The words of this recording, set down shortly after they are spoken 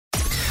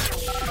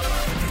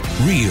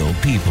Real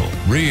people,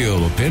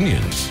 real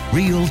opinions,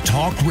 real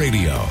talk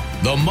radio.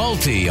 The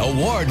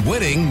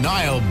multi-award-winning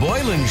Niall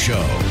Boylan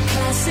Show.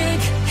 Classic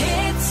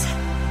hits.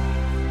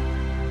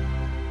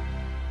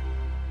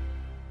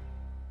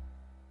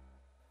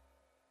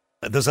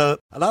 There's a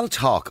lot of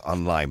talk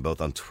online,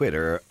 both on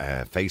Twitter,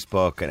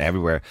 Facebook and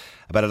everywhere,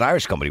 about an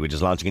Irish company which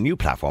is launching a new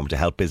platform to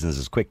help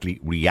businesses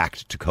quickly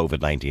react to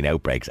COVID-19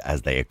 outbreaks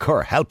as they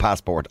occur. Health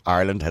Passport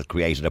Ireland has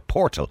created a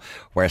portal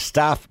where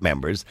staff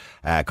members'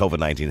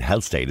 COVID-19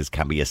 health status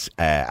can be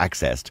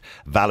accessed,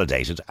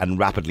 validated and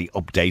rapidly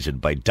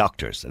updated by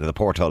doctors. And the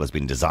portal has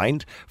been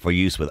designed for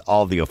use with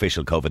all the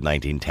official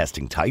COVID-19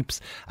 testing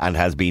types and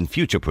has been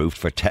future-proofed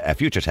for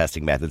future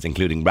testing methods,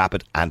 including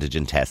rapid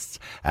antigen tests,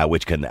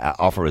 which can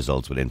offer results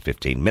within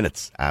 15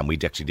 minutes. And we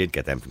actually did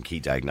get them from Key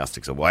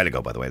Diagnostics a while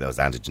ago, by the way, those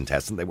antigen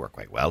tests, and they work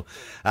quite well.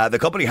 The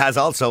company has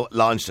also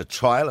launched a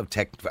trial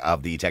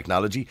of the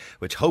technology,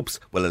 which hopes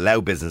will allow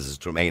businesses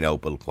to remain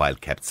open while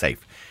kept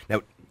safe.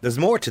 Now, there's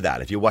more to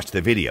that if you watch the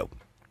video.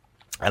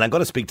 And I'm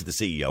going to speak to the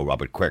CEO,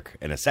 Robert Quirk,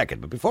 in a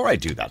second. But before I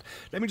do that,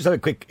 let me just have a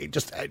quick,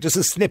 just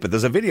a snippet.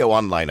 There's a video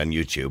online on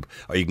YouTube,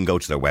 or you can go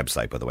to their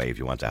website, by the way, if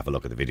you want to have a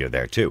look at the video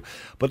there too.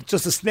 But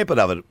just a snippet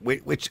of it,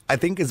 which I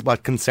think is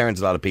what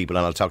concerns a lot of people,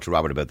 and I'll talk to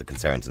Robert about the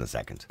concerns in a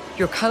second.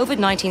 Your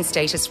COVID-19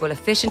 status will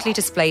efficiently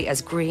display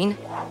as green,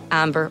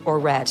 amber or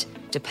red,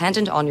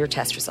 dependent on your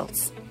test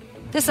results.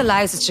 This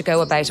allows us to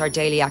go about our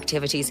daily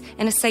activities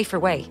in a safer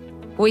way.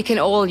 We can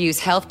all use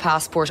Health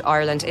Passport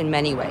Ireland in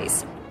many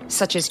ways,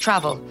 such as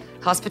travel,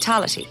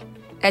 hospitality,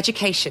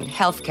 education,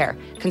 healthcare,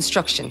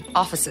 construction,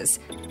 offices,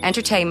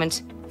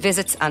 entertainment,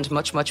 visits and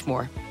much, much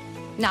more.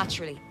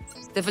 Naturally,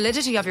 the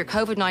validity of your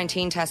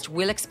COVID-19 test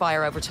will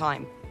expire over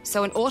time,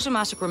 so an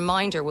automatic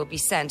reminder will be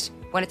sent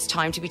when it's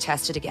time to be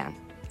tested again.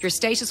 Your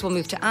status will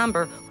move to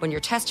amber when your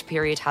test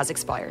period has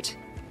expired.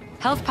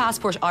 Health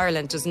Passport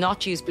Ireland does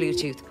not use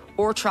Bluetooth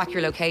or track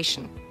your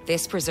location.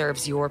 This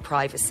preserves your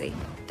privacy.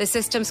 The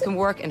systems can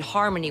work in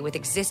harmony with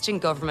existing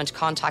government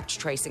contact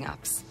tracing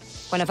apps.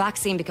 When a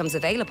vaccine becomes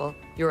available,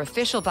 your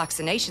official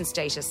vaccination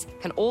status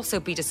can also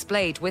be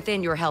displayed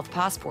within your health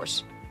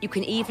passport. You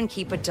can even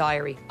keep a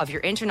diary of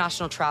your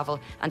international travel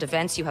and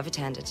events you have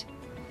attended.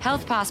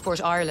 Health Passport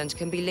Ireland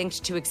can be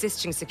linked to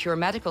existing secure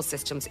medical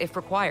systems if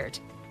required,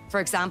 for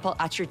example,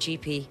 at your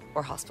GP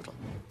or hospital.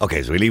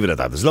 Okay, so we leave it at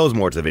that. There's loads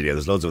more to the video.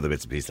 There's loads of other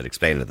bits and pieces that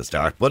explain it at the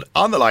start. But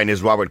on the line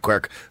is Robert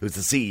Quirk, who's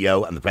the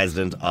CEO and the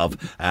president of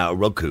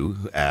Roku,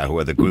 who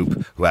are the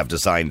group who have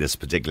designed this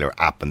particular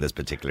app and this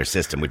particular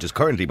system, which is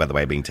currently, by the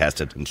way, being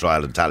tested and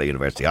trialled at Tallaght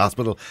University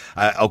Hospital,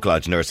 Oak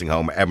Lodge Nursing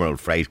Home, Emerald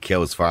Freight,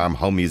 Keogh's Farm,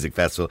 Home Music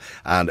Festival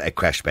and a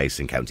creche based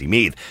in County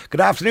Meath.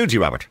 Good afternoon to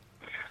you, Robert.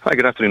 Hi,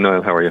 good afternoon,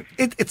 Niall. How are you?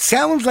 It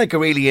sounds like a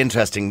really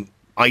interesting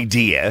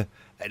idea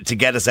to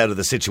get us out of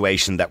the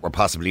situation that we're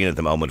possibly in at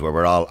the moment,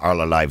 where all our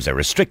lives are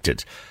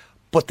restricted.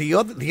 But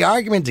the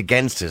argument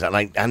against it,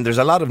 and there's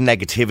a lot of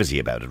negativity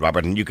about it,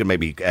 Robert, and you can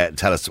maybe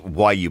tell us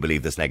why you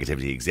believe this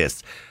negativity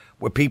exists,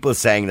 where people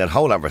saying that,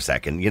 hold on for a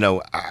second,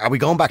 are we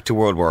going back to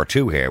World War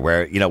II here,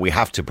 where, we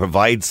have to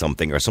provide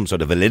something or some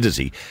sort of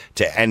validity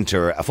to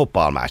enter a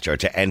football match or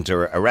to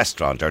enter a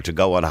restaurant or to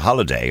go on a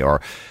holiday, or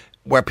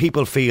where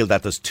people feel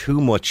that there's too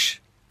much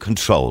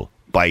control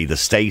by the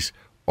state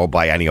or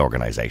by any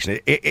organisation.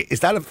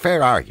 Is that a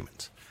fair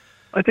argument?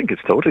 I think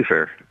it's totally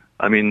fair.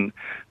 I mean,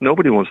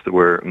 nobody wants to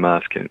wear a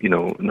mask.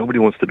 Nobody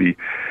wants to be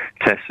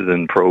tested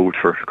and probed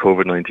for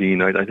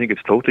COVID-19. I think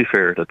it's totally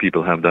fair that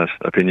people have that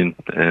opinion,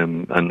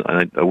 and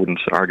I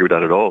wouldn't argue with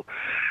that at all.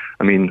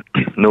 I mean,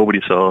 nobody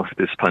saw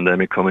this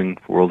pandemic coming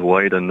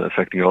worldwide and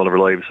affecting all of our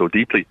lives so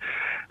deeply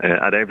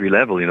at every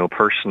level,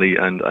 personally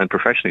and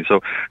professionally.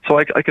 So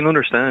I can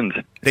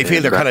understand. They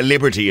feel their kind of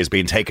liberty is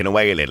being taken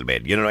away a little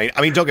bit.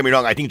 I mean, don't get me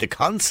wrong. I think the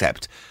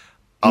concept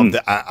of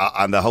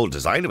and the whole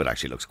design of it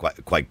actually looks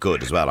quite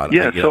good as well on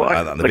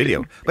the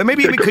video. But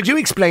maybe could you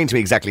explain to me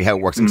exactly how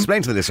it works?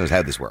 Explain to the listeners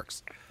how this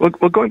works. Well,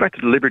 going back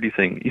to the liberty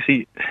thing, you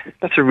see,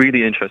 that's a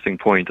really interesting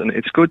point, and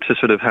it's good to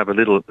sort of have a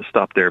little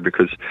stop there,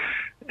 because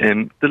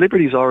the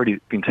liberty's already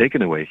been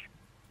taken away.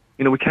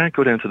 We can't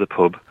go down to the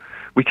pub.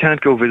 We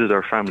can't go visit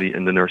our family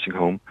in the nursing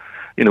home.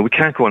 We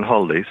can't go on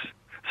holidays.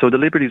 So the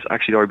liberty's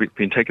actually already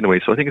been taken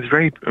away. So I think it's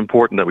very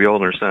important that we all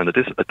understand that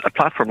a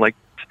platform like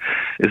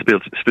this is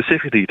built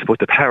specifically to put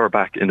the power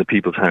back into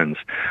people's hands.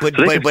 But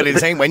in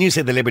saying, when you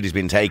say the liberty's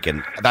been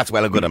taken, that's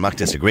well and good. I'm not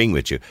disagreeing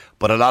with you.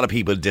 But a lot of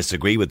people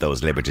disagree with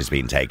those liberties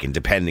being taken,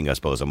 depending, I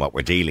suppose, on what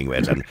we're dealing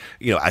with. And,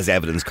 as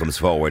evidence comes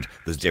forward,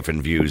 there's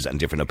different views and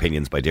different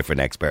opinions by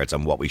different experts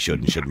on what we should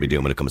and shouldn't be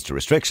doing when it comes to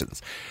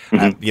restrictions.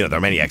 There are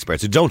many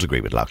experts who don't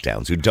agree with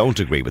lockdowns, who don't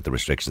agree with the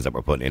restrictions that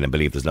we're putting in, and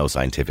believe there's no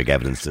scientific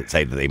evidence to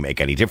say that they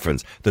make any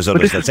difference. There's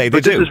others that say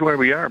they do. This is where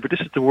we are. But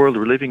this is the world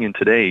we're living in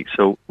today.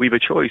 So we have a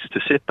choice to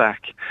sit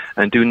back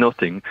and do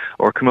nothing,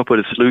 or come up with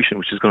a solution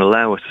which is going to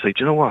allow us to say, do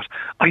you know what?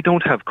 I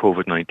don't have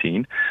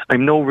COVID-19.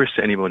 I'm no risk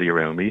to anybody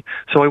around me.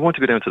 So I want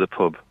to go down to the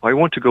pub. I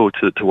want to go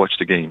to watch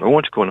the game. I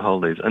want to go on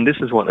holidays. And this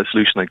is what a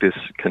solution like this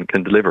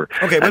can deliver.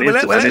 Okay,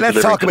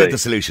 let's talk about the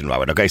solution,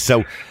 Robert. Okay,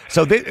 so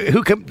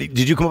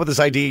did you come up with this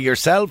idea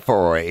yourself,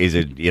 or is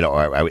it,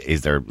 or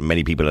is there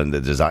many people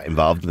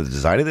involved in the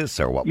design of this,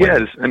 or what?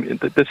 Yes, I mean,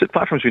 this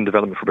platform's been in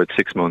development for about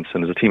 6 months,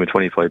 and there's a team of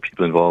 25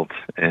 people involved.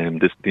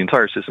 The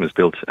entire system is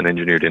built and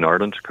engineered in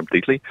Ireland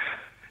completely.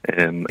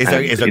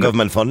 Is there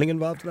government funding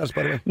involved in that,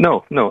 by the way?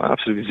 No,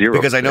 absolutely zero.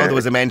 Because I know there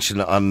was a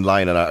mention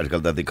online in an article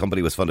that the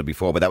company was funded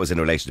before, but that was in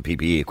relation to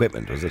PPE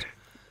equipment, was it?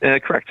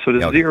 Correct. So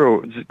there's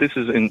zero. This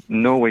is in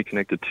no way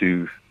connected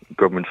to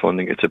government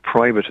funding. It's a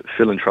private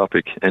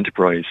philanthropic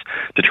enterprise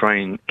to try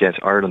and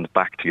get Ireland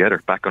back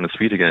together, back on its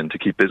feet again, to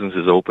keep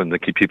businesses open, to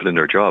keep people in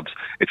their jobs.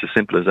 It's as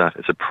simple as that.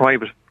 It's a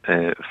private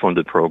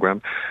funded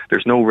program.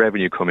 There's no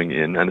revenue coming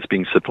in, and it's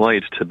being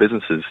supplied to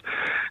businesses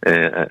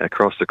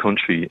across the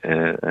country,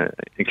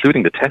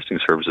 including the testing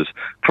services,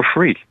 for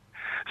free.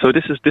 So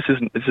this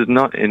is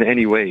not in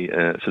any way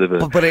sort of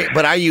a.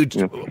 But are you?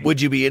 Would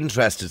you be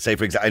interested? Say,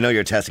 for example, I know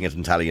you're testing it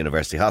in Tala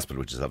University Hospital,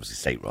 which is obviously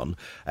state run.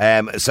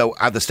 So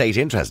are the state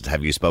interested?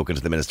 Have you spoken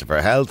to the Minister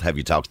for Health? Have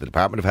you talked to the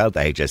Department of Health,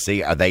 the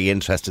HSC? Are they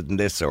interested in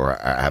this, or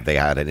have they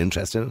had an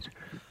interest in it?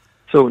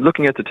 So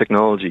looking at the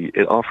technology,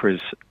 it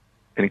offers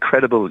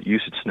incredible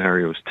usage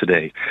scenarios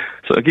today.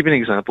 So I'll give you an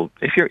example.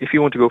 If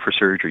you want to go for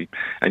surgery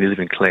and you live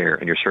in Clare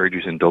and your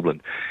surgery's in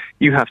Dublin,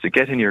 you have to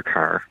get in your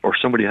car, or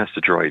somebody has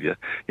to drive you.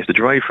 You have to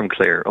drive from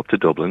Clare up to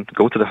Dublin,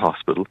 go to the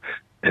hospital,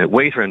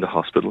 wait around the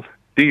hospital,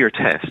 do your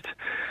test.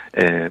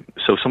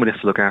 So somebody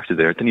has to look after you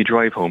there. Then you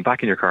drive home,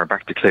 back in your car,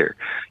 back to Clare.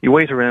 You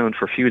wait around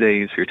for a few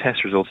days for your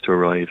test results to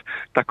arrive.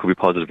 That could be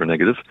positive or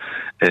negative.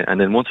 And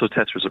then once those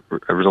test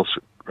results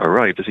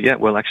arrive, they say, yeah,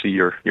 well, actually,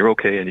 you're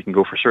okay and you can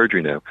go for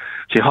surgery now.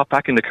 So you hop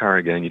back in the car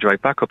again, you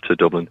drive back up to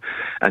Dublin,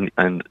 and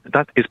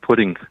that is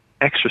putting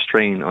extra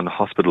strain on the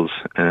hospitals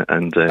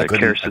and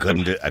care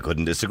systems. I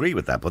couldn't disagree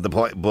with that.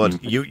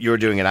 But you're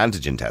doing an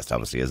antigen test,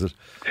 obviously, is it?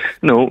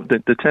 No,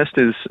 the test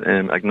is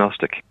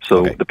agnostic.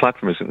 So the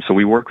platform is. So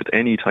we work with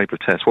any type of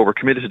test. What we're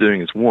committed to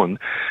doing is, one,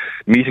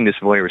 meeting this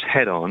virus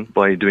head on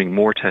by doing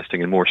more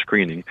testing and more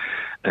screening,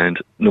 and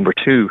number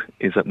two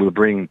is that we'll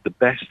bring the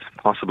best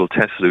possible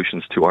test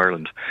solutions to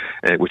Ireland,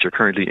 which are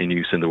currently in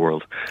use in the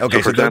world. Okay,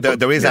 so for example,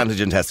 there is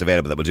antigen tests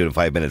available that we'll do in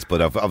 5 minutes, but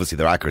obviously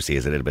their accuracy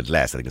is a little bit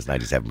less. I think it's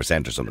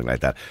 97% or something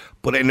like that.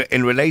 But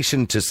in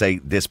relation to, say,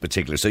 this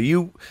particular, so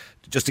you,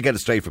 just to get it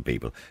straight for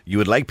people, you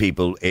would like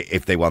people,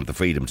 if they want the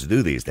freedom to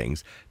do these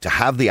things, to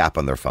have the app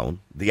on their phone.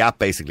 The app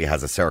basically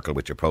has a circle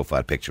with your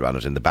profile picture on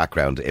it, and the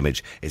background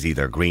image is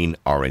either green,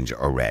 orange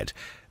or red.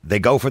 They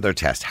go for their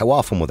test. How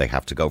often will they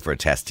have to go for a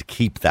test to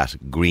keep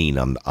that green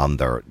on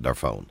their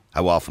phone?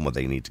 How often would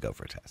they need to go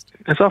for a test?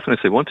 As often as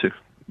they want to.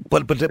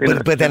 But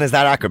then is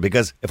that accurate?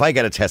 Because if I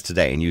get a test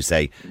today and you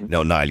say,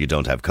 no, Niall, you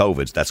don't have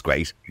COVID, that's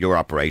great. Your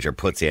operator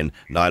puts in,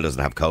 Niall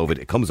doesn't have COVID.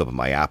 It comes up on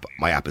my app.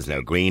 My app is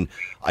now green.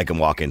 I can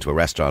walk into a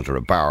restaurant or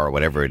a bar or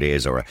whatever it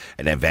is, or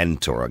an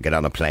event, or get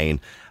on a plane,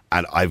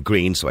 and I've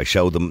green, so I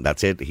show them,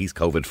 that's it, he's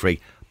COVID free.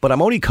 But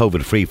I'm only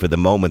COVID free for the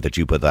moment that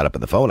you put that up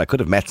on the phone. I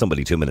could have met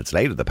somebody 2 minutes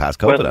later that passed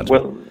COVID.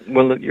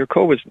 Well, your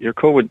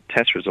COVID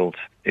test result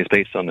is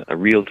based on a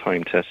real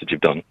time test that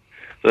you've done.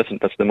 So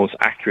that's the most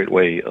accurate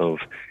way of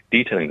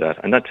detailing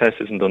that. And that test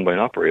isn't done by an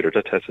operator.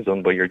 That test is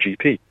done by your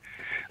GP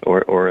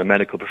or a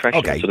medical professional.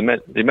 Okay. So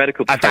the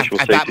medical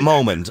professional at that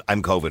moment,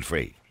 I'm COVID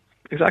free.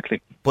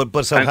 Exactly.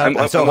 But so how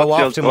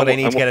often would I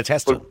need to get a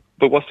test done?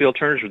 But what's the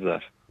alternative to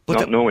that?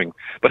 Not knowing.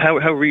 But how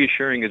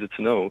reassuring is it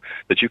to know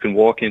that you can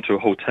walk into a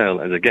hotel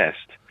as a guest?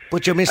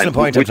 But you're missing the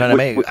point I'm trying to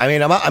make. I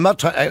mean, I'm not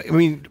trying. I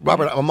mean,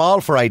 Robert, I'm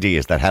all for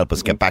ideas that help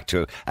us get back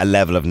to a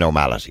level of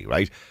normality,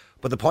 right?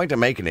 But the point I'm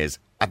making is,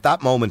 at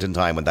that moment in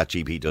time when that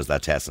GP does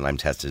that test and I'm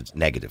tested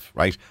negative,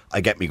 right?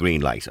 I get me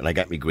green light and I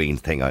get me green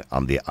thing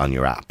on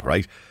your app,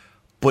 right?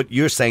 But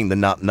you're saying the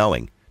not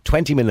knowing.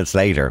 20 minutes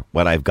later,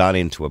 when I've gone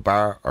into a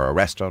bar or a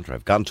restaurant, or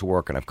I've gone to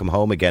work and I've come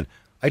home again,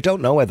 I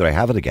don't know whether I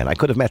have it again. I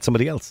could have met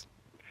somebody else.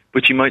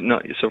 But you might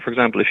not. So, for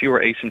example, if you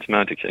were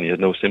asymptomatic and you had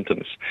no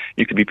symptoms,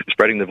 you could be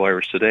spreading the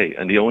virus today.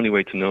 And the only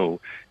way to know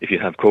if you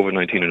have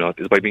COVID-19 or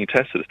not is by being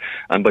tested.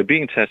 And by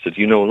being tested,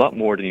 you know a lot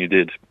more than you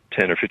did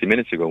 10 or 50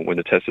 minutes ago when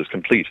the test is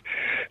complete.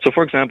 So,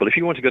 for example, if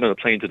you want to get on a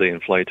plane today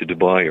and fly to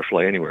Dubai or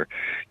fly anywhere,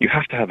 you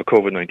have to have a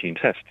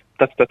COVID-19 test.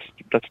 That's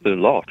the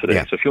law today.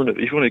 Yeah. So if you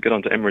want to get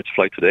onto Emirates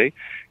flight today, you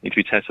need to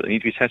be tested. You need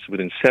to be tested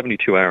within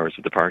 72 hours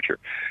of departure.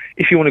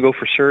 If you want to go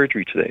for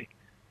surgery today,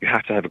 you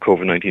have to have a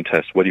COVID-19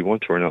 test, whether you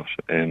want to or not,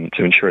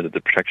 to ensure that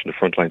the protection of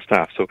frontline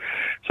staff. So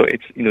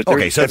it's, you know.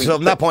 Okay, so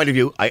from that point of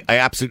view, I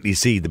absolutely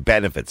see the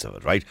benefits of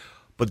it, right?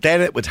 But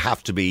then it would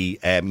have to be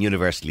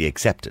universally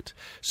accepted.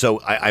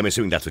 So I'm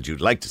assuming that's what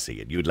you'd like to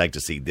see. You'd like to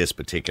see this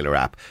particular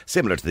app,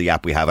 similar to the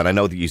app we have. And I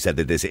know that you said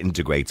that this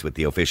integrates with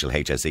the official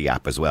HSE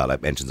app as well.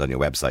 It mentions on your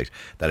website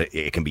that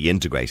it can be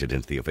integrated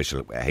into the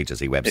official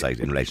HSE website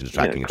in relation to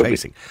tracking and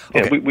tracing.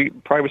 Okay. Yeah,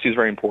 privacy is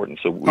very important.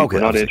 So we're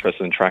not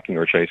interested in tracking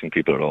or tracing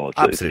people at all.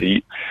 It's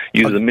the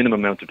use the minimum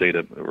amount of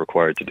data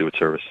required to do its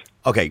service.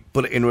 Okay,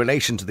 but in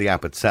relation to the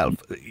app itself,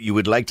 you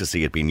would like to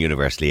see it being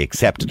universally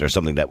accepted, or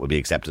something that would be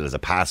accepted as a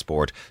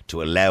passport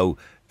to allow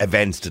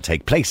events to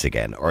take place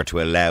again, or to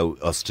allow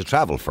us to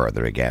travel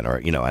further again, or,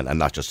 and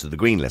not just to the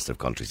green list of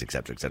countries,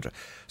 etc., etc.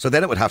 So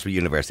then it would have to be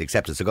universally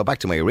accepted. So go back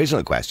to my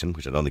original question,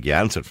 which I don't think you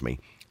answered for me.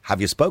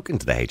 Have you spoken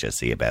to the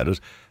HSE about it?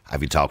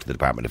 Have you talked to the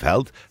Department of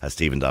Health? Has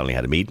Stephen Donnelly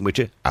had a meeting with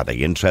you? Are they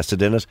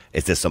interested in it?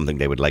 Is this something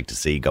they would like to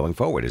see going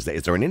forward? Is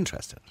there an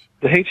interest in it?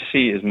 The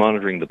HSE is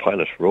monitoring the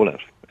pilot rollout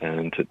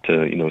and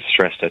to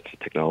stress test the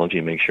technology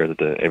and make sure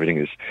that everything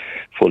is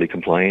fully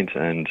compliant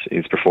and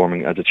is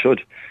performing as it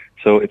should.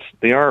 So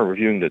they are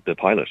reviewing the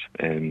pilot.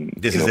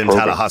 This is in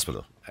Tala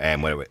Hospital.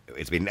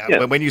 It's been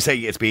when you say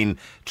it's been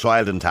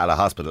trialled in Tala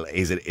Hospital,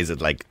 is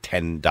it like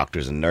 10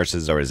 doctors and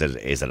nurses, or is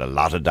it a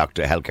lot of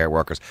healthcare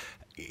workers?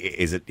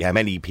 Is it how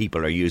many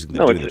people are using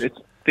the?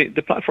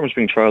 The platform is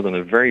being trialled on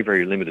a very,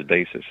 very limited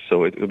basis.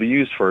 So it will be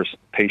used for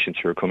patients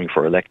who are coming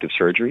for elective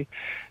surgery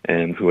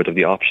and who would have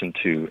the option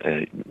to,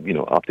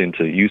 opt in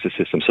to use the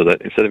system, so that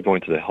instead of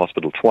going to the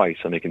hospital twice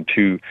and making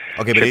two.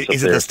 Okay, but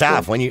is it the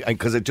staff?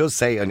 Because it does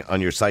say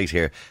on your site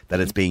here that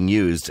it's being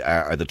used,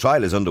 or the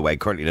trial is underway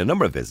currently in a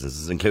number of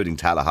businesses, including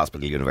Tala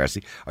Hospital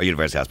University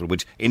Hospital,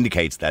 which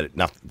indicates that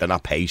they're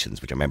not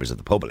patients, which are members of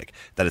the public,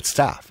 that it's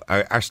staff.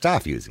 Are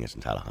staff using it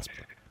in Tala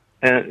Hospital?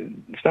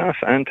 Staff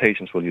and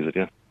patients will use it,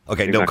 yeah.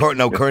 Okay,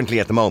 exactly. Currently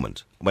at the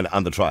moment, when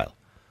on the trial?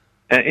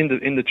 In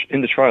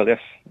the trial, yes.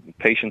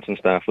 Patients and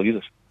staff will use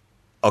it.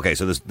 Okay,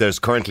 so there's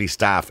currently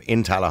staff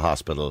in Tala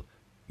Hospital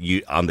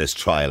on this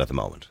trial at the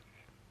moment?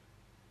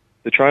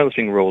 The trial is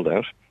being rolled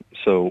out,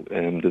 so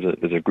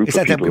there's a group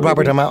of people...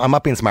 Robert, I'm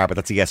not being smart, but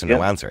that's a yes or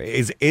no answer.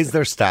 Is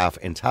there staff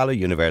in Tala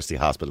University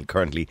Hospital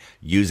currently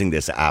using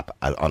this app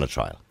on a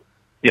trial?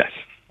 Yes.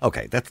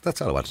 Okay,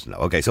 that's all I wanted to know.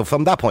 Okay, so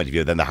from that point of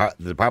view, then the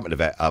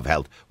Department of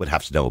Health would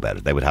have to know about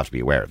it. They would have to be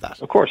aware of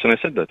that. Of course, and I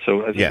said that.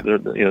 So,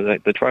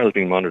 the trial is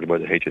being monitored by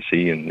the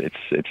HSE, and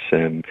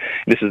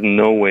this is in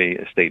no way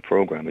a state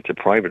program. It's a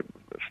private,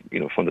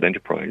 funded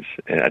enterprise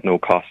at no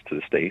cost to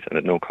the state and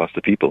at no cost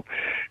to people.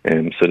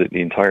 So that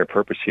the entire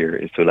purpose here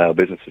is to allow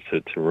businesses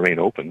to remain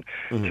open,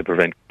 to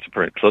prevent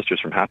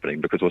clusters from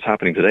happening. Because what's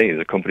happening today is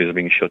that companies are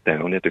being shut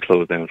down. They have to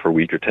close down for a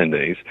week or 10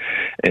 days,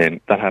 and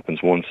that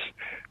happens once.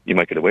 You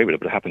might get away with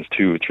it, but it happens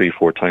 2, 3,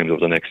 4 times over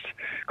the next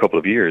couple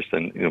of years.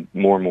 Then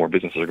more and more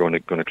businesses are going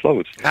to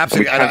close.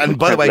 Absolutely, and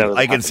by the way,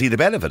 I can see the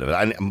benefit of it.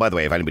 And by the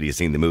way, if anybody has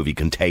seen the movie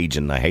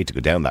Contagion, I hate to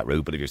go down that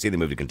route, but if you've seen the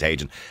movie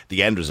Contagion,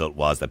 the end result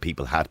was that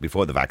people had,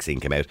 before the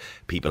vaccine came out,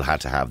 people had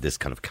to have this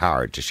kind of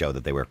card to show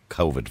that they were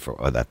COVID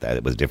or that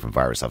it was a different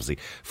virus, obviously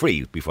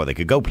free, before they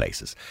could go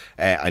places.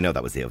 I know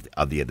that was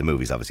the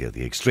movies, obviously at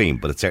the extreme,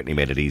 but it certainly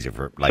made it easier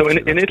for life. So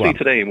in Italy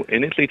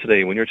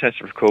today, when you're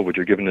tested for COVID,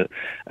 you're given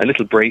a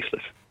little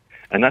bracelet.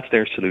 And that's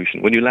their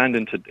solution. When you land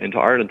into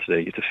Ireland today,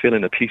 you have to fill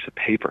in a piece of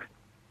paper,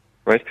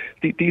 right?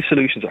 These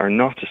solutions are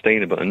not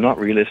sustainable and not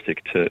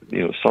realistic to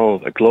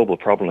solve a global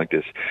problem like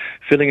this.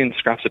 Filling in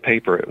scraps of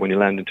paper when you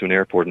land into an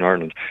airport in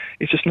Ireland,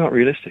 it's just not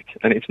realistic,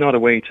 and it's not a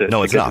way to...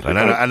 No, it's not. And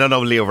I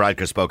know Leo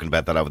Varadkar's spoken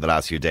about that over the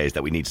last few days,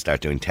 that we need to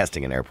start doing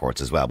testing in airports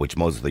as well, which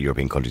most of the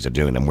European countries are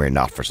doing, and we're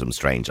not, for some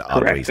strange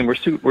odd reason.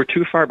 And we're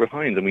too far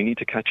behind, and we need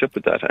to catch up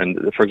with that.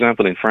 And for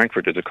example, in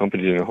Frankfurt, there's a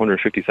company doing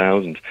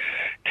 150,000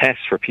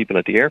 tests for people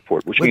at the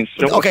airport, which means...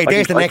 Okay,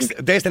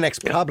 there's the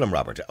next problem,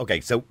 Robert. Okay,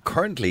 so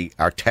currently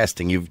our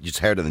testing, you've just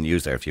heard in the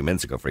news there a few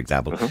minutes ago, for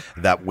example,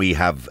 that we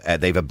have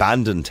they've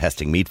abandoned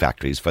testing meat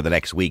factories for the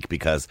next week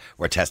because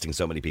we're testing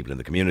so many people in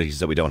the community,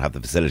 so we don't have the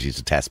facilities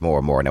to test more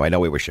and more. Now, I know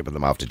we were shipping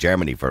them off to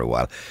Germany for a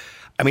while.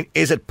 I mean,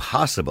 is it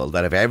possible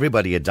that if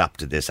everybody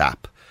adopted this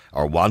app,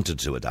 or wanted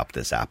to adopt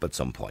this app at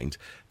some point,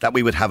 that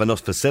we would have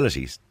enough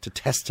facilities to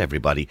test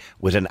everybody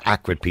with an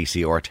accurate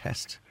PCR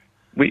test?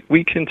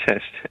 We can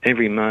test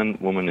every man,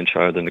 woman and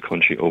child in the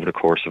country over the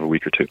course of a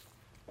week or two.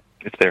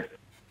 It's there.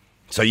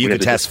 So you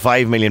could test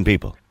 5 million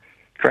people?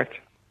 Correct.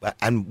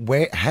 And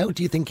how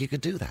do you think you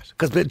could do that?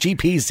 Because the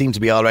GPs seem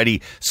to be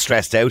already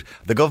stressed out.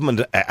 The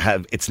government,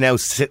 it's now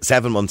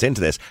 7 months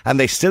into this, and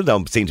they still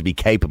don't seem to be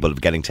capable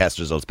of getting test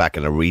results back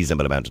in a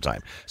reasonable amount of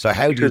time. So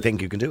how do you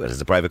think you can do it as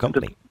a private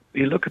company?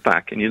 You look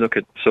back and you look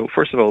at, so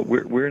first of all,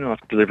 we're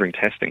not delivering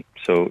testing.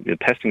 So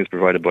testing is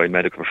provided by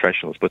medical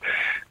professionals. But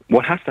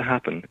what has to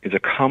happen is a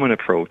common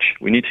approach.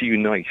 We need to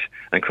unite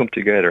and come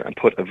together and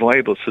put a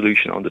viable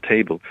solution on the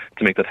table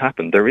to make that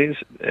happen. There is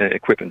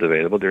equipment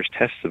available, there's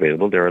tests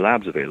available, there are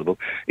labs available.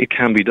 It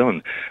can be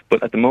done.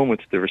 But at the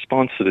moment, the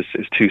response to this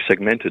is too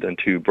segmented and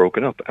too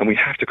broken up. And we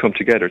have to come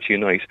together to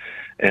unite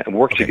and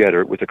work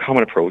together with a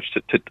common approach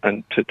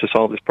to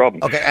solve this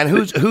problem. Okay, and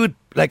who'd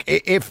Like,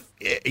 if,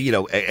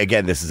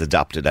 again, this is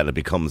adopted and it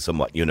becomes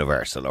somewhat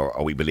universal,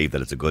 or we believe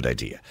that it's a good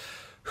idea,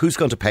 who's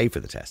going to pay for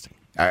the testing?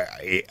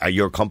 Are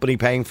your company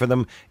paying for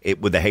them?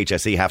 Would the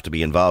HSE have to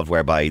be involved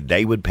whereby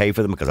they would pay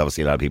for them? Because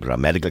obviously a lot of people are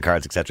on medical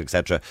cards, etc.,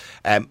 etc.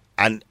 And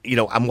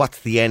what's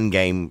the end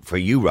game for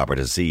you, Robert,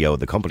 as CEO of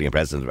the company and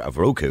president of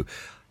Roku?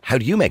 How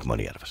do you make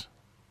money out of it?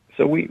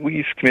 So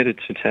we've committed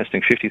to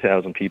testing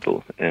 50,000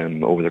 people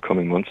over the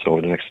coming months,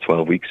 over the next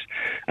 12 weeks,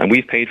 and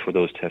we've paid for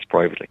those tests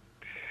privately.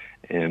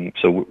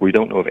 So we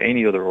don't know of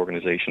any other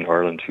organisation in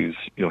Ireland who's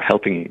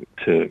helping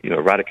to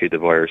eradicate the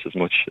virus as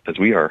much as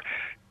we are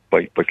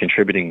by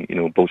contributing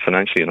both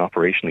financially and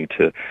operationally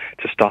to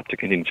stop the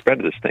continued spread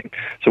of this thing.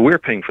 So we're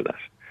paying for that.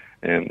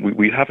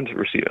 We haven't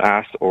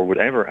asked or would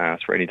ever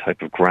ask for any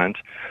type of grant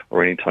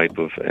or any type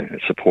of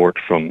support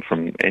from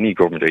any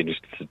government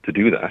agency to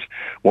do that.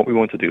 What we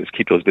want to do is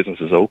keep those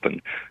businesses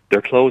open.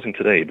 They're closing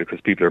today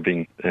because people are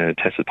being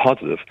tested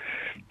positive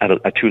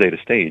at too late a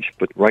stage.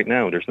 But right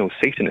now, there's no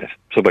safety net.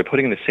 So by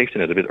putting in a safety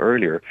net a bit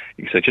earlier,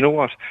 you said, you know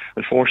what?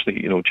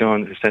 Unfortunately,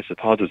 John has tested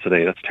positive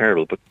today. That's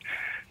terrible.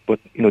 But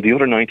the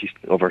other 90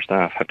 of our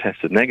staff have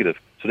tested negative,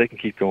 so they can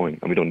keep going,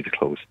 and we don't need to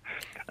close.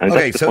 And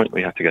that's the point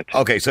we have to get to.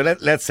 Okay, so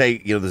let's say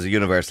there's a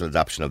universal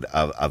adoption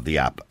of the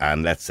app,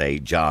 and let's say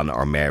John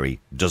or Mary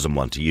doesn't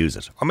want to use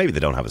it, or maybe they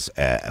don't have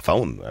a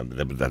phone. They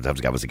have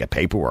to obviously get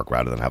paperwork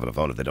rather than having a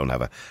phone if they don't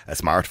have a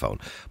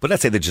smartphone. But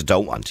let's say they just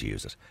don't want to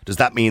use it. Does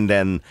that mean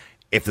then,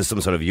 if there's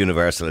some sort of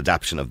universal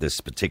adoption of this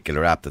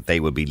particular app, that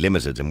they will be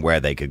limited in where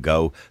they could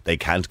go? They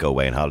can't go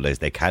away on holidays.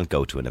 They can't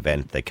go to an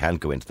event. They can't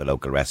go into the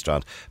local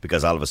restaurant,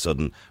 because all of a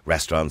sudden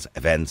restaurants,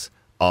 events,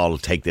 all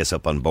take this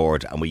up on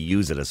board, and we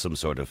use it as some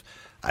sort of,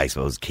 I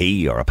suppose,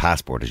 key or a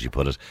passport, as you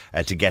put it,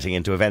 to getting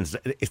into events.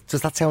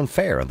 Does that sound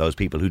fair on those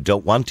people who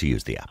don't want to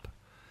use the app?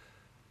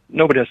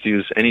 Nobody has to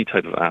use any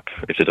type of app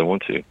if they don't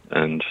want to,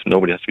 and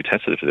nobody has to be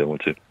tested if they don't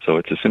want to. So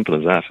it's as simple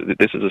as that.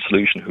 This is a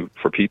solution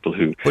for people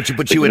who.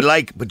 But you would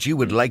like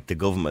the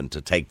government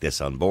to take this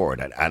on board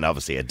and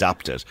obviously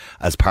adopt it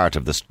as part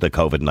of the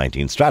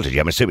COVID-19 strategy.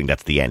 I'm assuming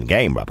that's the end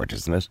game, Robert,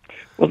 isn't it?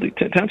 Well,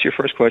 to answer your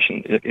first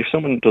question, if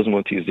someone doesn't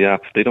want to use the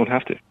app, they don't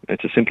have to.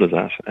 It's as simple as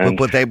that. And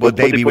would they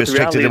be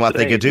restricted in what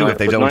they could do if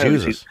they don't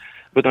use it?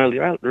 But now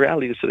the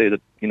reality is today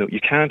that you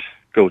can't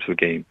go to a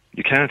game,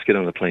 you can't get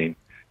on a plane.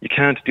 You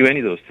can't do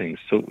any of those things.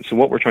 So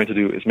what we're trying to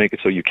do is make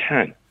it so you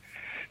can.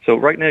 So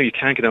right now you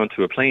can't get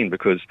onto a plane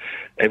because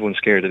everyone's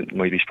scared that it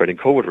might be spreading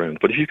COVID around.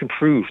 But if you can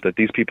prove that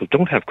these people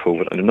don't have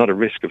COVID and are not at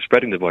risk of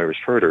spreading the virus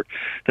further,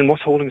 then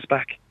what's holding us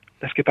back?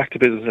 Let's get back to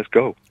business. Let's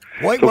go.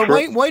 Why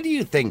do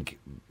you think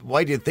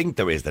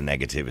there is the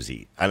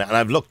negativity? And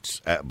I've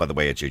looked, by the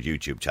way, at your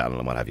YouTube channel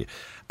and what have you,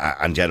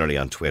 and generally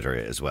on Twitter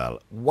as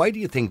well. Why do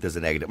you think there's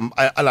a negative?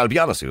 And I'll be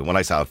honest with you, when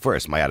I saw it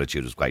first, my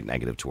attitude was quite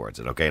negative towards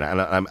it. Okay, and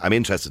I'm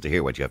interested to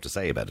hear what you have to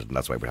say about it, and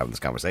that's why we're having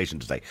this conversation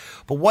today.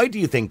 But why do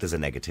you think there's a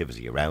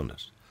negativity around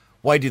it?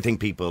 Why do you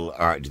think people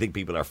are? Do you think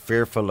people are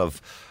fearful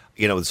of,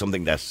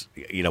 something that,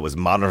 is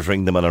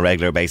monitoring them on a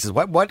regular basis?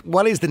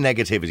 What is the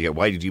negativity, or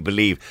why did you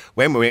believe,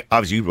 when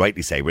obviously you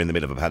rightly say we're in the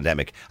middle of a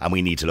pandemic and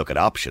we need to look at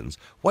options,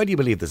 why do you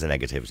believe there's a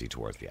negativity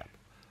towards the app?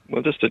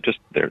 Well,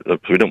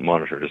 we don't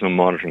monitor. There's no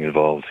monitoring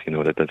involved.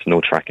 That's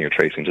no tracking or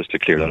tracing. Just to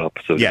clear that up,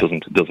 so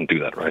it doesn't do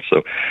that, right?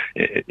 So,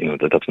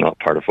 that's not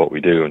part of what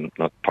we do and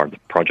not part of the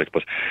project.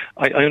 But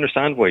I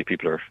understand why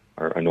people are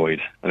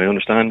annoyed, and I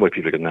understand why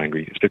people are getting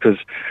angry. It's because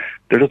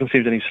there doesn't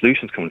seem to be any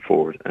solutions coming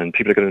forward, and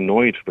people are getting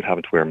annoyed with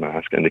having to wear a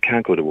mask, and they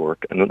can't go to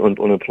work, and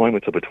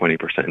unemployment's up at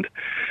 20%,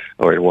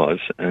 or it was,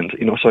 and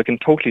so I can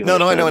totally understand.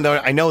 No,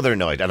 I know they're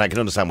annoyed, and I can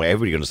understand why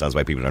everybody understands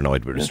why people are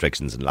annoyed with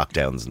restrictions and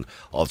lockdowns and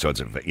all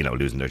sorts of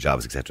losing their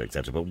jobs, etc.,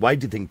 etc. But why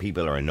do you think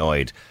people are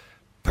annoyed,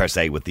 per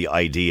se, with the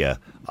idea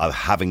of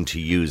having to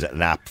use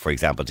an app, for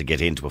example, to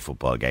get into a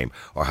football game,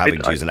 or having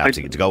to use an app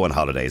to go on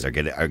holidays, or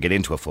get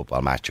into a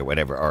football match, or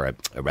whatever, or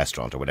a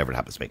restaurant, or whatever it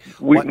happens to be?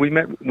 We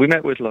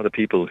met with a lot of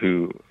people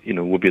who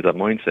would be of that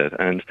mindset,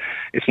 and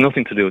it's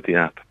nothing to do with the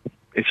app.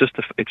 It's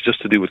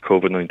just to do with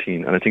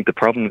COVID-19, and I think the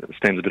problem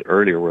stems a bit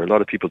earlier, where a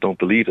lot of people don't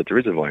believe that there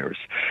is a virus,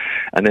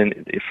 and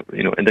then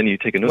and then you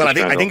take another. Well,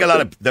 I think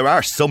there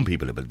are some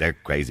people they're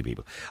crazy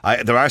people.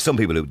 There are some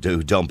people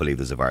who don't believe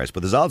there's a virus,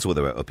 but there's also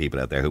other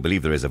people out there who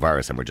believe there is a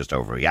virus, and we're just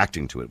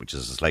overreacting to it, which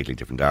is a slightly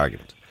different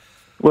argument.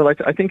 Well,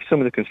 I think some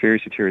of the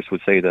conspiracy theorists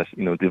would say that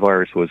the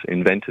virus was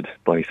invented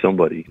by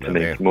somebody to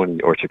make money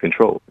or to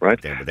control,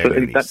 right?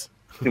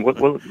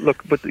 Well,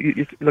 look, but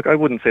look, I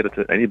wouldn't say that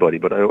to anybody,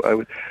 but I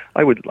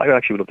actually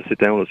would love to sit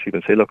down with those people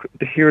and say, look,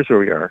 here's where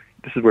we are.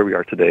 This is where we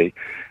are today.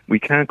 We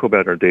can't go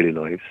about our daily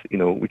lives.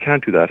 We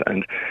can't do that.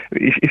 And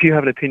if you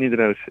have an opinion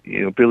about,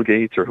 Bill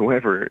Gates or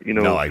whoever,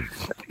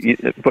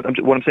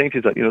 but what I'm saying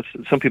to you is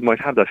that, some people might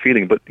have that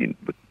feeling, but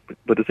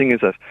the thing is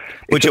that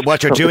what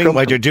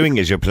you're doing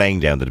is you're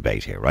playing down the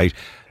debate here, right?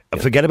 Yeah.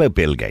 Forget about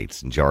Bill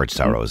Gates and George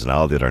Soros and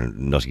all the other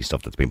nutty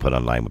stuff that's been put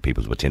online with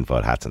people with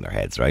tinfoil hats on their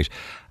heads, right?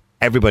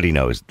 Everybody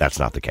knows that's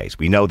not the case.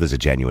 We know there's a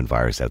genuine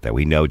virus out there.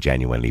 We know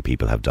genuinely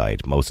people have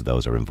died. Most of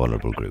those are in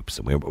vulnerable groups,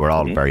 and we're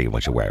all very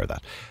much aware of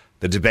that.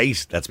 The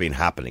debate that's been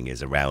happening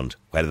is around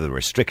whether the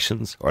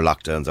restrictions or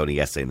lockdowns. Only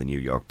yesterday in the New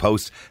York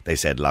Post, they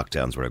said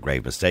lockdowns were a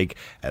grave mistake.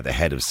 The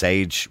head of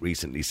SAGE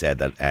recently said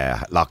that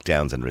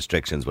lockdowns and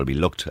restrictions will be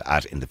looked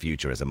at in the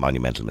future as a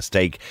monumental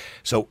mistake.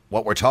 So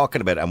what we're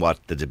talking about and what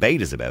the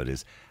debate is about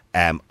is,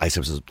 I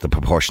suppose, the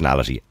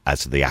proportionality as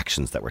to the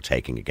actions that we're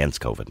taking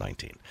against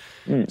COVID-19.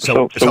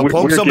 So some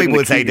people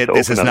would say that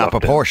this is not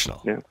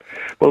proportional. Yeah.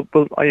 Well,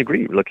 I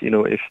agree. Look,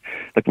 if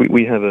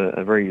we have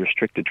a very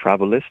restricted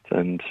travel list,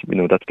 and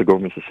that's the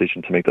government's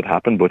decision to make that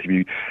happen. But if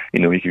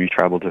you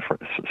travel to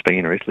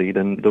Spain or Italy,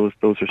 then those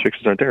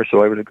restrictions aren't there.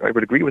 So I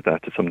would agree with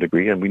that to some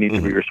degree, and we need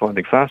to be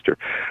responding faster.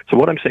 So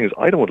what I'm saying is,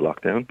 I don't want a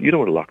lockdown. You don't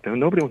want a lockdown.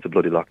 Nobody wants a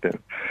bloody lockdown.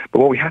 But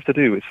what we have to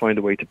do is find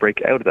a way to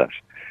break out of that.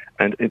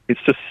 And it's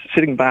just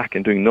sitting back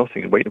and doing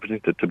nothing and waiting for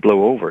it to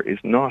blow over is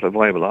not a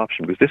viable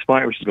option, because this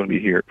virus is going to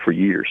be here for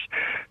years.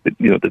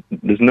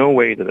 There's no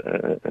way that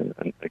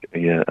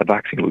a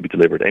vaccine will be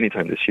delivered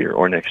anytime this year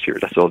or next year.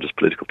 That's all just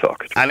political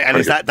talk. And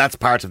is that's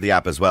part of the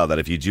app as well, that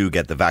if you do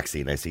get the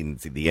vaccine, I've seen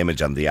the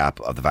image on the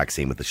app of the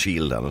vaccine with the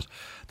shield on it,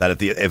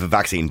 that if a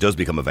vaccine does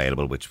become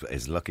available, which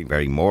is looking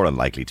very more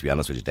unlikely, to be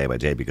honest with you, day by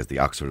day, because the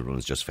Oxford one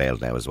has just failed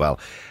now as well.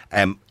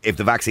 If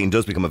the vaccine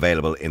does become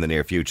available in the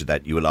near future,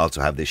 that you will also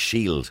have this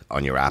shield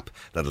on your app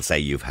that'll say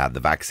you've had the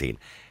vaccine.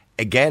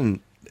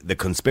 Again, the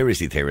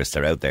conspiracy theorists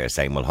are out there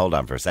saying, well, hold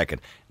on for a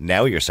second.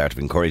 Now you're sort of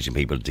encouraging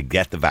people to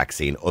get the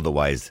vaccine,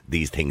 otherwise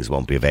these things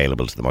won't be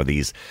available to them, or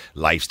these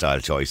lifestyle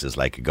choices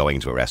like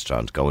going to a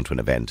restaurant, going to an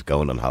event,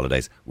 going on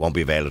holidays won't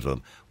be available to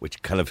them, which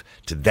kind of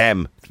to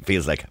them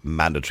feels like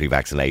mandatory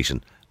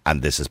vaccination,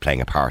 and this is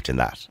playing a part in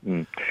that.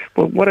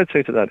 Well, what I'd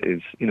say to that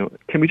is,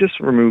 can we just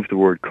remove the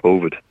word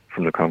COVID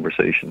from the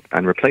conversation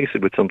and replace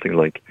it with something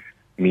like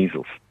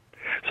measles?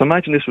 So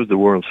imagine this was the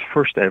world's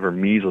first ever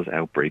measles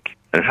outbreak,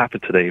 and it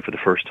happened today for the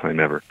first time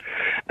ever.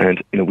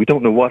 And, we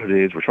don't know what it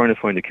is. We're trying to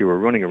find a cure. We're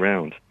running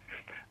around.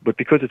 But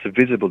because it's a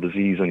visible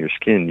disease on your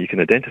skin, you can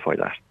identify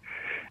that.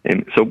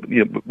 And so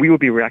we would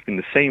be reacting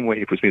the same way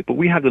if it was measles. But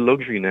we have the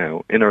luxury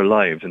now in our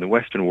lives in the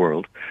Western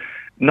world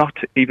not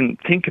to even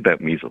think about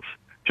measles.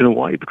 Do you know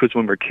why? Because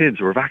when we're kids,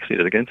 we're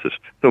vaccinated against it.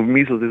 So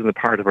measles isn't a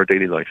part of our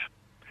daily life.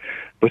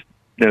 But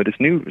now this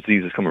new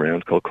disease has come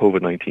around called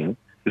COVID-19.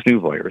 This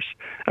new virus,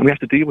 and we have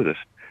to deal with it.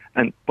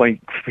 And by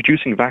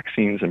producing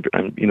vaccines and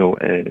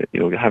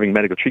having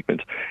medical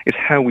treatment is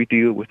how we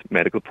deal with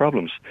medical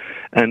problems.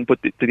 But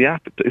the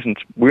app isn't.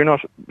 We're not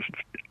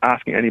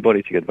asking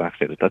anybody to get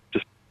vaccinated.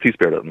 Please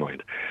bear that in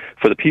mind.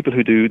 For the people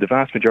who do, the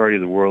vast majority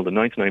of the world, the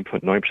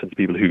 99.9% of the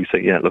people who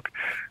say, yeah, look,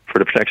 for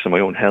the protection of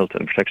my own health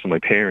and protection of my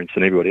parents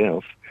and everybody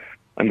else,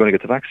 I'm going to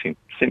get the vaccine.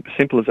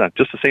 Simple as that.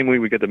 Just the same way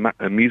we get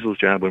a measles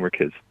jab when we're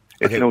kids.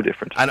 It's no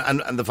different.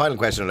 And the final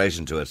question in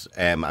relation to it,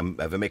 I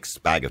have a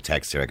mixed bag of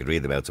texts here. I could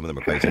read them out. Some of them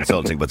are quite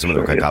insulting, but some of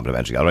them are quite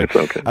complimentary. All right. It's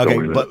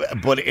okay.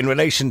 But in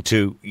relation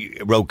to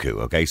Roku,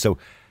 okay, so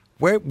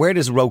where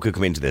does Roku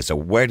come into this,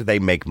 or where do they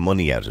make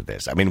money out of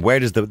this? I mean, where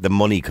does the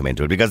money come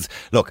into it? Because,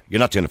 look, you're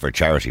not doing it for a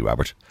charity,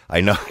 Robert.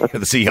 I know you're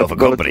the CEO of a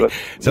company,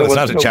 so it's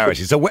not a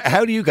charity. So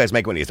how do you guys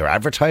make money? Is there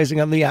advertising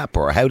on the app,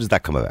 or how does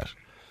that come about?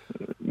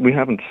 We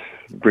haven't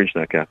bridged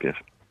that gap yet.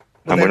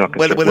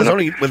 There's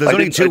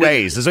only two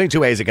ways. There's only two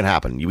ways it can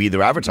happen. You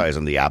either advertise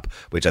on the app,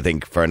 which I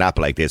think for an app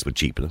like this would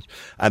cheapen it,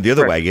 and the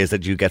other way is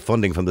that you get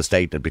funding from the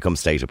state and it becomes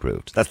state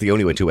approved. That's the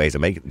only two ways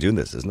of doing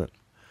this, isn't it?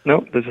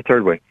 No, there's a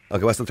third way.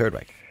 Okay, what's the third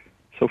way?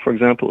 So, for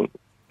example,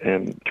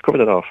 to cover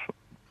that off,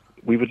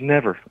 we would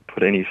never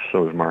put any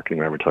sort of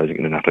marketing or advertising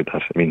in an app like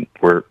that. I mean,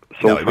 we're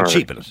it would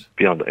cheapen it.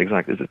 Beyond that.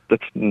 Exactly.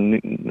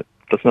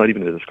 That's not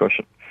even a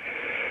discussion.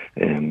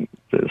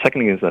 The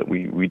second thing is that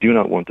we do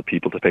not want the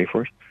people to pay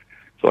for it.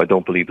 So I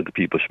don't believe that the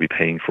people should be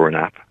paying for an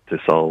app to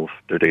solve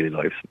their daily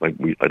lives.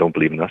 I don't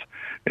believe in that.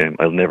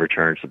 I'll never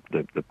charge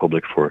the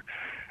public for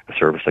a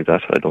service like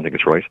that. I don't think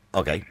it's right.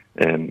 Okay.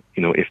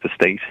 If the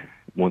state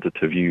wanted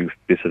to view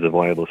this as a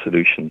viable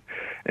solution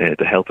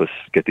to help us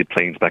get the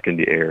planes back in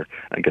the air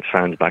and get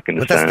fans back in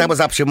the stands. That was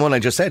option one I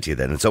just said to you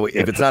then. And so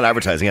if it's not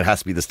advertising, it has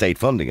to be the state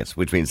funding it,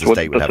 which means the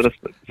state would have to...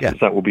 Yeah.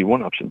 That would be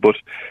one option. But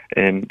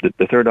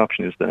the third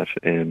option is that...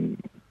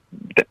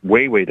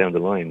 way down the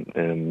line,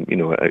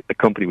 a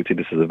company would see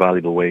this as a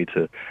valuable way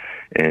to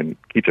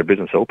keep their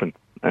business open,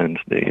 and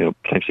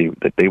potentially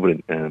that they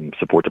would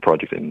support the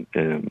project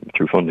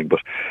through funding.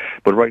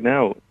 But right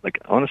now,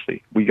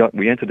 honestly, we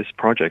entered this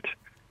project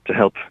to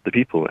help the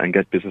people and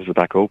get businesses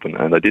back open,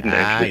 and I didn't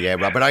actually... Yeah,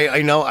 Robert,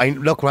 I know.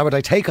 Look, Robert,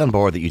 I take on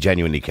board that you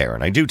genuinely care,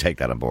 and I do take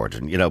that on board.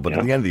 And but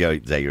at the end of the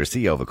day, you're a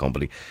CEO of a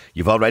company.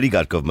 You've already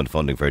got government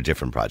funding for a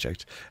different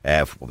project.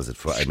 What was it?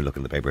 I'm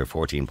looking at the paper.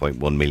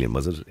 14.1 million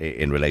was it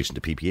in relation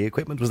to PPE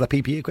equipment? Was that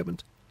PPE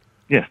equipment?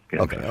 Yeah.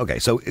 Okay.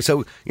 So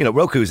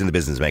Roku's in the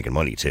business of making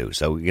money too.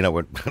 So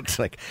we're it's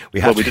like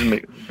we have. Well, we didn't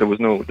make. There was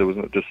no.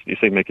 Just you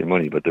say making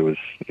money, but there was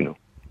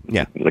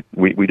Yeah,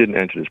 we didn't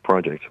enter this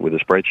project with a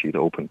spreadsheet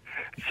open,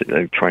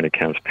 trying to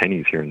count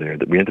pennies here and there.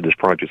 That we entered this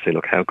project to say,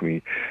 look, how can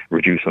we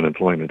reduce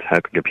unemployment? How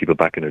can we get people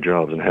back in their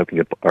jobs? And how can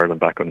we get Ireland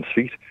back on its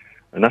feet?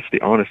 And that's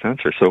the honest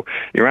answer. So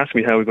you're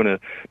asking me how we're going to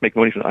make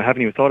money from it. I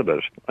haven't even thought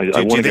about it.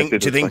 Do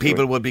you think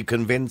people would be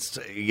convinced,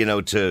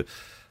 to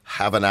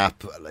have an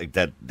app like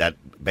that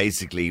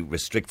basically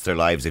restricts their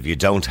lives if you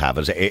don't have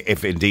it,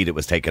 if indeed it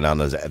was taken on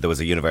as there was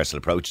a universal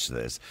approach to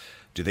this?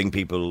 Do you think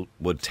people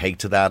would take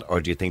to that,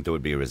 or do you think there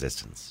would be a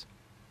resistance?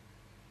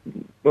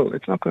 Well,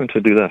 it's not going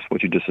to do that,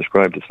 what you just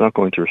described. It's not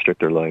going to restrict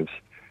their lives.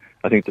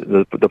 I think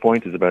the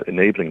point is about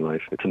enabling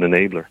life. It's an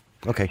enabler.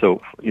 Okay.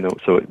 So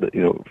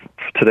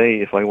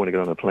today, if I want to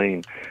get on a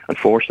plane,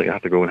 unfortunately, I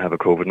have to go and have a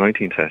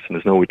COVID-19 test, and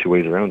there's no two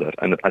ways around that.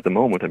 And at the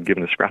moment, I'm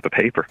given a scrap of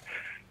paper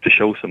to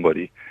show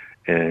somebody,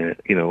 and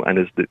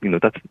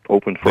that's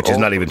open for which all. is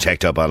not even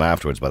checked up on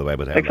afterwards, by the way.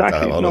 But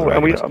exactly. No,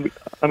 and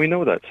we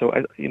know that. So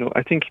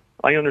I think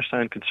I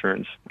understand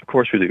concerns. Of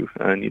course we do.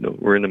 And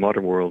we're in the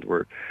modern world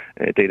where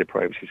data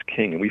privacy is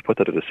king, and we've put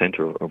that at the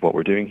centre of what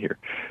we're doing here.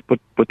 But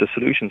the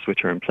solutions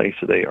which are in place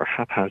today are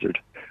haphazard,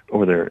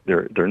 or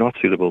they're not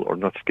suitable or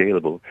not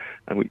scalable.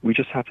 And we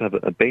just have to have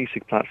a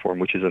basic platform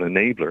which is an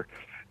enabler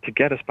to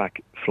get us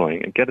back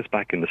flying and get us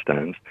back in the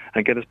stands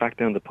and get us back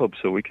down the pub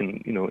so we can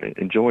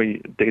enjoy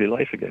daily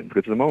life again.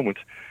 Because at the moment,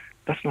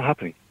 that's not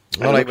happening.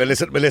 All right, well,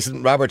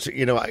 listen, Robert,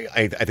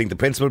 I think the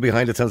principle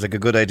behind it sounds like a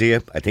good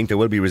idea. I think there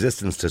will be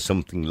resistance to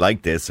something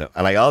like this, and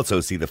I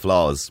also see the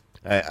flaws.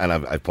 And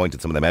I've pointed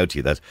some of them out to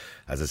you that,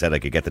 as I said, I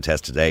could get the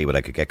test today, but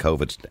I could get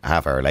COVID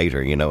half hour later,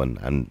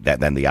 and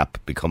then the app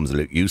becomes a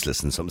little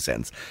useless in some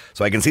sense.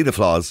 So I can see the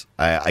flaws.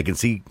 I can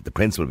see the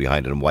principle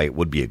behind it and why it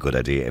would be a good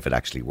idea if it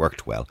actually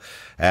worked well.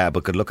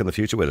 But good luck in the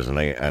future with it, and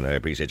I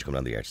appreciate you coming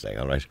on the air today,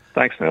 all right?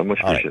 Thanks, Niall.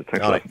 Much appreciated.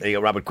 Thanks a lot. There you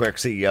go, Robert Quirk,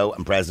 CEO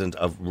and President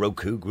of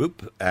Roku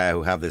Group,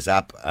 who have this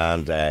app.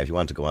 And if you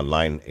want to go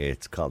online,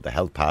 it's called the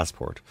Health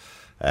Passport.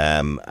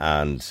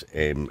 According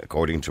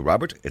to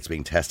Robert, it's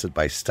being tested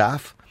by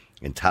staff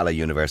in Tallaght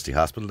University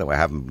Hospital. Now,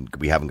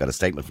 we haven't got a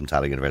statement from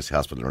Tallaght University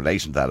Hospital in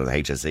relation to that, or the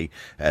HSE,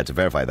 to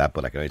verify that,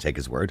 but I can only take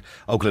his word.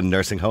 Oakland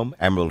Nursing Home,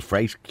 Emerald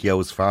Freight,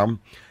 Keogh's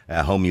Farm,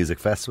 Home Music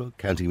Festival,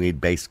 County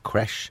Meath-based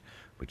creche,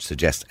 which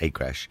suggests a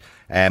creche.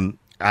 And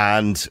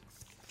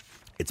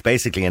it's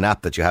basically an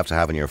app that you have to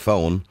have on your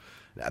phone.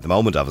 At the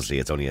moment, obviously,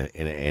 it's only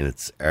in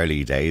its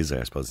early days,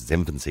 or I suppose its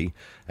infancy,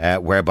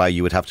 whereby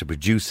you would have to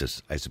produce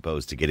it, I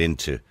suppose, to get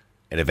into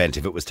an event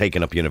if it was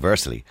taken up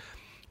universally.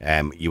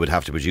 You would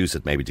have to produce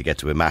it maybe to get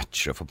to a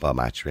match, or a football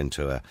match, or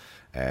into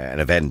an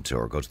event,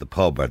 or go to the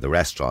pub or the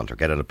restaurant, or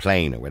get on a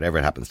plane, or whatever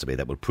it happens to be,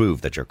 that will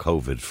prove that you're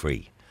COVID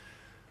free.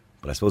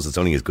 But I suppose it's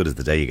only as good as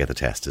the day you get the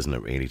test, isn't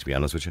it, really, to be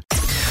honest with you?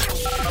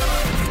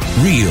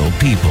 Real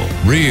people,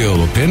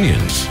 real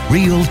opinions,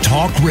 real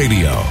talk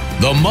radio.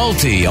 The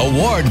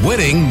multi-award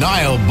winning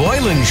Niall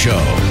Boylan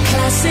Show.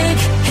 Classic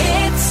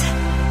hits.